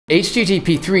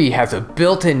HTTP3 has a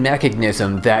built-in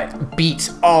mechanism that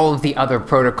beats all of the other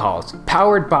protocols.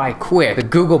 Powered by QUIC, the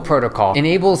Google protocol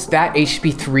enables that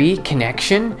HTTP3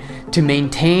 connection to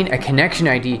maintain a connection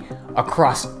ID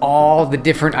across all the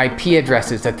different IP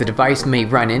addresses that the device may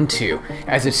run into.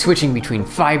 As it's switching between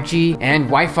 5G and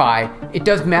Wi-Fi, it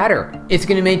does matter. It's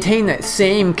going to maintain that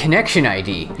same connection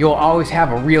ID. You'll always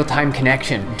have a real-time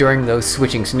connection during those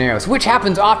switching scenarios, which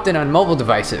happens often on mobile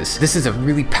devices. This is a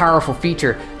really powerful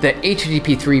feature that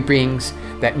HTTP3 brings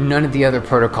that none of the other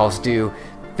protocols do,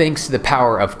 thanks to the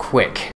power of QUIC.